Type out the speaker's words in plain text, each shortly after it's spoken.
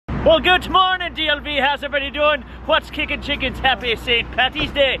Well, good morning, DLV. How's everybody doing? What's kicking chickens? Happy St. Paddy's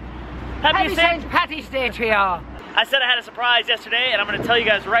Day. Happy St. Paddy's Day to y'all. I said I had a surprise yesterday, and I'm going to tell you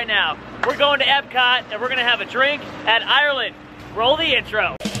guys right now. We're going to Epcot, and we're going to have a drink at Ireland. Roll the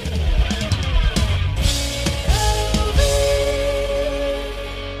intro.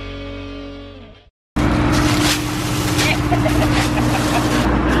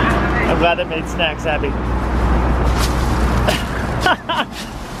 I'm glad that made Snacks happy.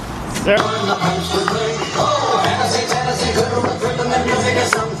 Sir.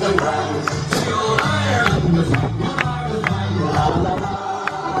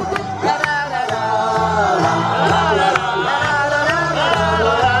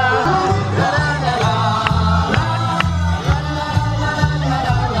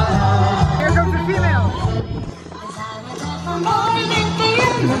 Here comes the female.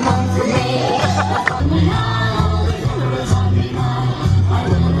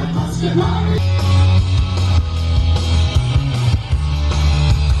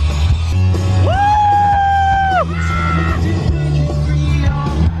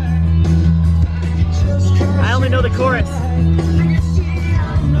 I only know the chorus.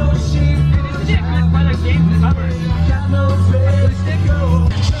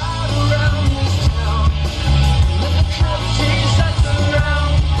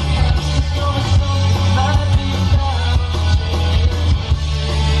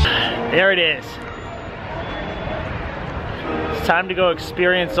 There it is. It's time to go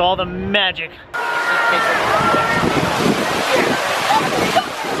experience all the magic.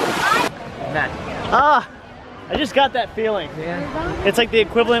 I just got that feeling. Yeah. It's like the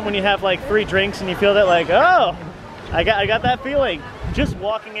equivalent when you have like 3 drinks and you feel that like, oh, I got that feeling. Just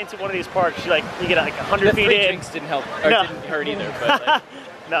walking into one of these parks, you get like 100 feet in. 3 drinks didn't help, or didn't hurt either. But like.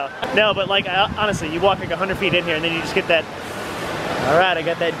 No, but like honestly, you walk like 100 feet in here and then you just get that. All right, I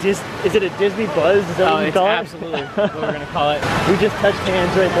got that. Is it a Disney buzz? Is that what you call it? Absolutely what we're gonna call it. We just touched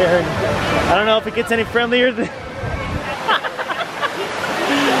hands right there, and I don't know if it gets any friendlier than.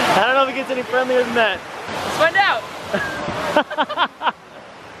 I don't know if it gets any friendlier than that. Let's find out.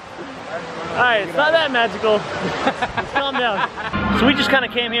 Alright, it's not that magical. Let's calm down. So we just kind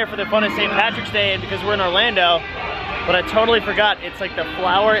of came here for the fun of St. Patrick's Day, and because we're in Orlando, but I totally forgot it's like the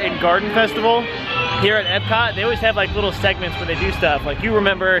Flower and Garden Festival here at Epcot. They always have like little segments where they do stuff. Like you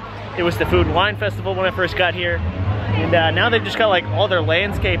remember, it was the Food and Wine Festival when I first got here. And now they've just got like all their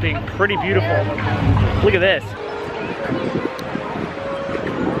landscaping pretty beautiful. Look at this.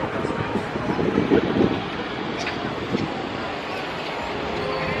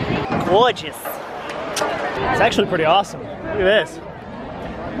 Gorgeous. It's actually pretty awesome. Look at this.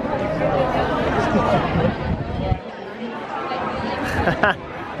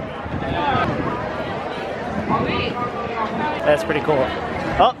 That's pretty cool.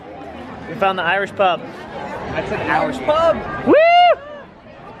 Oh, we found the Irish pub. That's an Irish pub. Woo!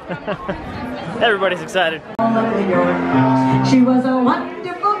 Everybody's excited. She was a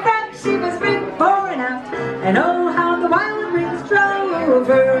wonderful brat, she was big fore and aft, and oh how the wild winds drove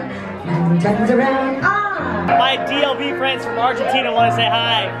her, and turns around, My DLV friends from Argentina want to say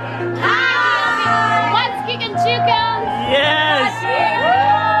hi. Hi! What's kicking chickens? Yes!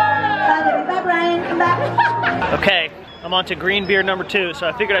 Bye Brian, come back. Okay, I'm on to green beer number 2, so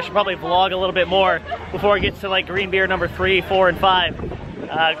I figured I should probably vlog a little bit more before it gets to like green beer number 3, 4, and 5.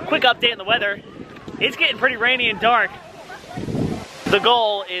 Quick update on the weather. It's getting pretty rainy and dark. The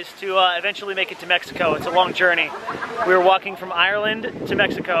goal is to eventually make it to Mexico. It's a long journey. We were walking from Ireland to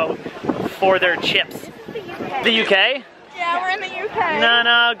Mexico for their chips. The UK? Yeah, we're in the UK.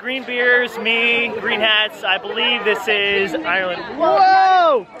 No, green beers, me, green hats. I believe this is Ireland.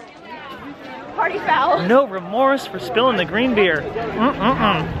 Whoa! Party foul. No remorse for spilling the green beer.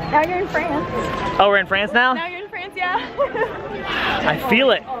 Now you're in France. Oh, we're in France now? Now you're in France, yeah. I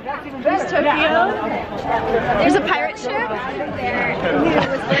feel it. There's Tokyo. There's a pirate ship.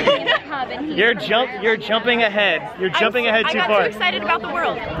 You're jumping ahead. You're jumping ahead too I far. got too excited about the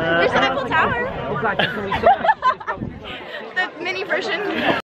world. There's the Eiffel Tower. The mini version.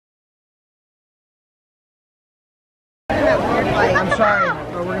 I'm sorry,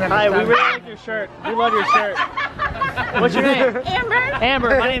 but we're gonna have Hi, we really like your shirt. We love your shirt. What's your name? Amber.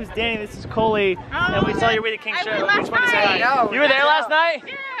 Amber. My name's Danny. This is Coley, and we saw your We the King I show. went We last just wanted to say night. hi. You were there last night?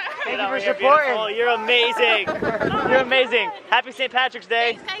 Yeah. Thank you for you're supporting. beautiful. You're amazing. You're amazing. Happy St. Patrick's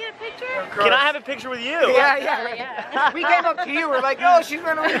Day. Can I get a picture? Can I have a picture with you? Yeah. We came up to you. We're like, oh, she's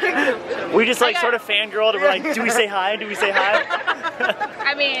gonna make a picture. We just like sort of fangirled and we're like, do we say hi? Do we say hi?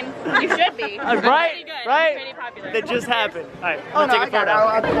 I mean, you should be. Right, Pretty good. right. Pretty popular. That just happened. All right, Oh, let's no, take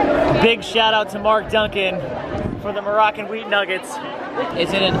a photo. Big shout out to Duncan for the Moroccan wheat nuggets.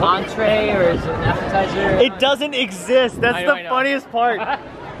 Is it an entree or is it an appetizer? It doesn't exist. That's the funniest part.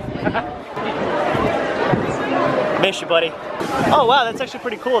 Miss you, buddy. Oh wow, that's actually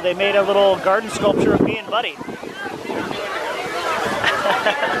pretty cool. They made a little garden sculpture of me and Buddy.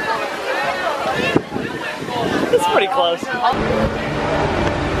 It's pretty close.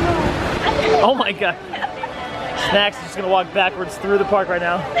 Oh my god. Snacks is just gonna walk backwards through the park right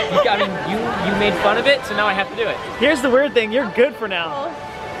now. I mean, you made fun of it, so now I have to do it. Here's the weird thing, you're good for now.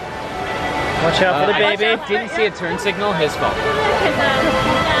 Watch out for the baby. I didn't see a turn signal, his fault.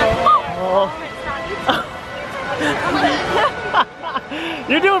 Oh.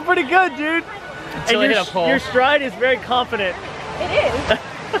 You're doing pretty good, dude. Until I hit a pole. Your stride is very confident. It is.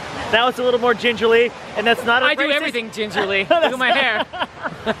 Now it's a little more gingerly, and that's not a I do everything gingerly. Look at my hair.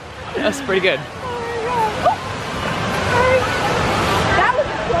 That's pretty good.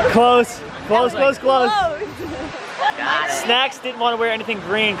 Close. Snacks didn't want to wear anything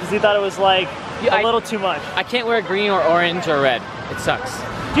green because he thought it was like a little too much. I can't wear green or orange or red. It sucks.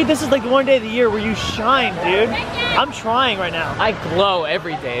 Dude, this is like the one day of the year where you shine, dude. I'm trying right now. I glow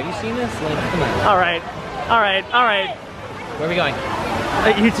every day. Have you seen this? Like, come on. All right. Where are we going?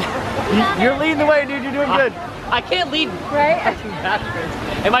 You're leading the way, dude. You're doing good. I can't lead backwards.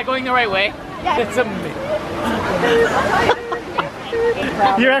 Am I going the right way? Yes. It's amazing.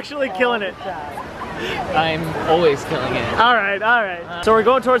 You're actually killing it. I'm always killing it. All right. So we're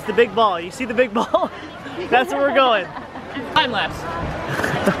going towards the big ball. You see the big ball? That's where we're going. Time lapse.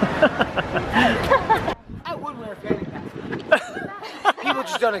 I would wear a fanny pack. People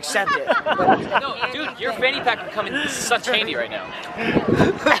just don't accept it. No, dude, your fanny pack would come in such handy right now.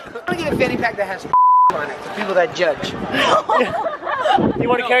 I'm gonna get a fanny pack that has on it for people that judge. You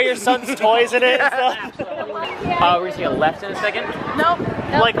want to carry your son's toys in it and stuff? We're gonna take a left in a second. Nope.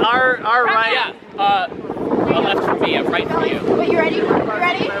 Like our right. Yeah. A left for me, a right for you. Wait, you ready? You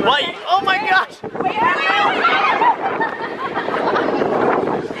ready? What? Oh my gosh! Wait.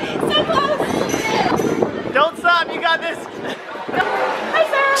 So close. Don't stop. You got this. Hi,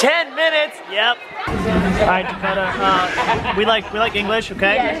 sir. 10 minutes. Yep. All right, Dakota. We like English,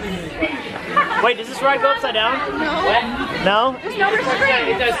 okay? Yes. Wait, does this ride go upside down? No. There's no restraint.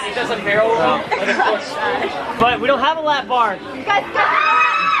 It does a barrel roll. But we don't have a lap bar. Guys,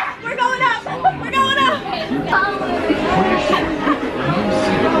 we're going up. We're going up.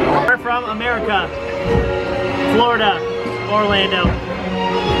 We're from America, Florida, Orlando.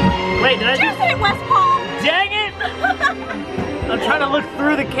 Wait, did I Did you say West Palm? Dang it! I'm trying to look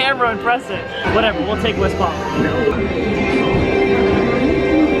through the camera and press it. Whatever, we'll take West Palm.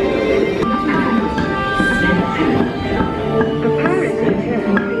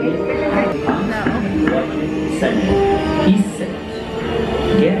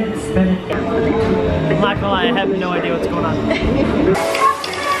 I'm not gonna lie, I have no idea what's going on.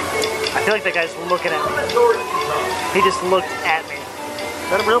 I feel like that guy's looking at me. He just looked at me. Is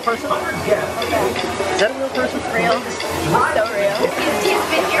that a real person? Is that a real person? Real. So real. He's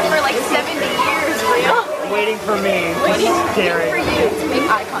been here for like 70 years, real. Waiting for me. Waiting Just staring. for you to make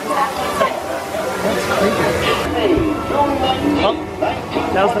eye contact. Well,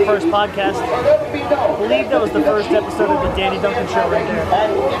 that was the first podcast. I believe that was the first episode of the Danny Duncan show right there.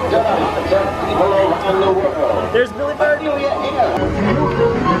 There's Billy Bird.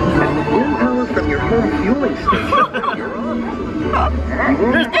 Willpower from your home fueling station. You're on.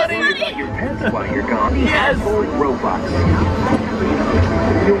 There's Buddy. Your pets while you're gone. Yes. Robots.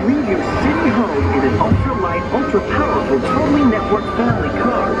 You'll leave your city home in an ultra-light, ultra-powerful, totally networked family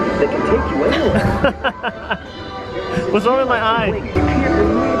car that can take you anywhere. What's wrong with my eye? You can't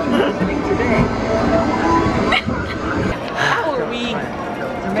imagine listening today. How are we?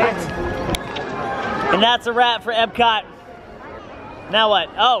 And that's a wrap for Epcot. Now what?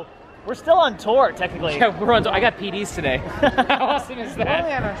 Oh, we're still on tour, technically. Yeah, we're on. I got PDs today. How awesome is We're only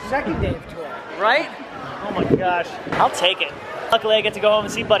that? on our second day of tour. Right? Oh my gosh. I'll take it. Luckily, I get to go home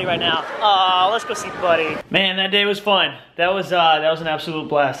and see Buddy right now. Aw, let's go see Buddy. Man, that day was fun. That was an absolute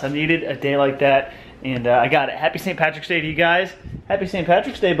blast. I needed a day like that, and I got it. Happy St. Patrick's Day to you guys. Happy St.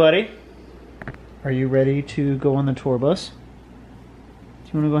 Patrick's Day, Buddy. Are you ready to go on the tour bus? Do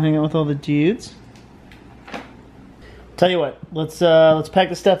you want to go hang out with all the dudes? Tell you what, let's pack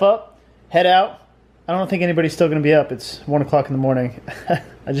the stuff up, head out. I don't think anybody's still gonna be up. It's 1 o'clock in the morning.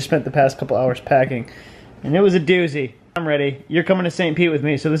 I just spent the past couple hours packing, and it was a doozy. I'm ready. You're coming to St. Pete with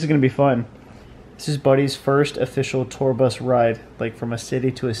me, so this is gonna be fun. This is Buddy's first official tour bus ride, like from a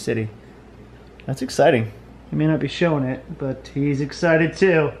city to a city. That's exciting. He may not be showing it, but he's excited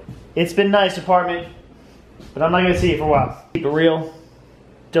too. It's been nice, apartment, but I'm not gonna see it for a while. Keep it real.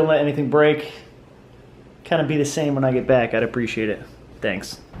 Don't let anything break. kind of be the same when I get back, I'd appreciate it.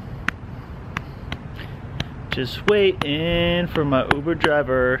 Thanks. Just waiting for my Uber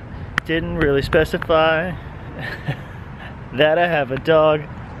driver. Didn't really specify that I have a dog.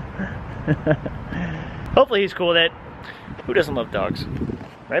 Hopefully he's cool with it. Who doesn't love dogs?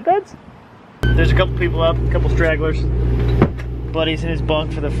 Right, Buds? There's a couple people up, a couple stragglers. Buddy's in his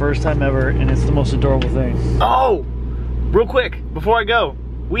bunk for the first time ever, and it's the most adorable thing. Oh! Real quick, before I go,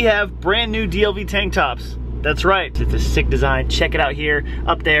 we have brand new DLV tank tops. That's right, it's a sick design. Check it out here,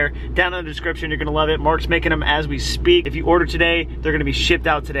 up there, down in the description. You're gonna love it. Mark's making them as we speak. If you order today, they're gonna be shipped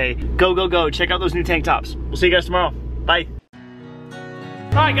out today. Go, go, go. Check out those new tank tops. We'll see you guys tomorrow. Bye.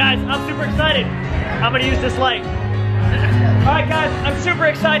 All right, guys, I'm super excited. I'm gonna use this light. All right, guys, I'm super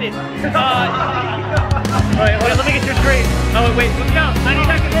excited. Wait, let me get your screen. Oh, wait, let's go. 90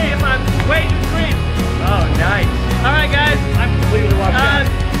 seconds. Wait, your screen. Oh, nice. All right, guys. I'm completely locked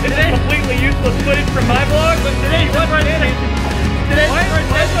in. This is completely useless footage from my vlog, but today's the first thing. Today's the first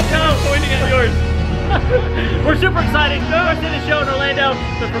thing. Pointing at yours. We're super excited. First day of the show in Orlando.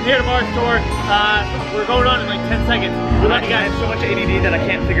 So from here to Mars tour, we're going on in like 10 seconds. We love you guys. I have so much ADD that I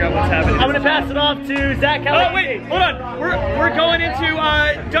can't figure out what's happening. I'm gonna pass it off to Zach. Oh wait, hold on. We're going into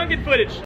Duncan footage.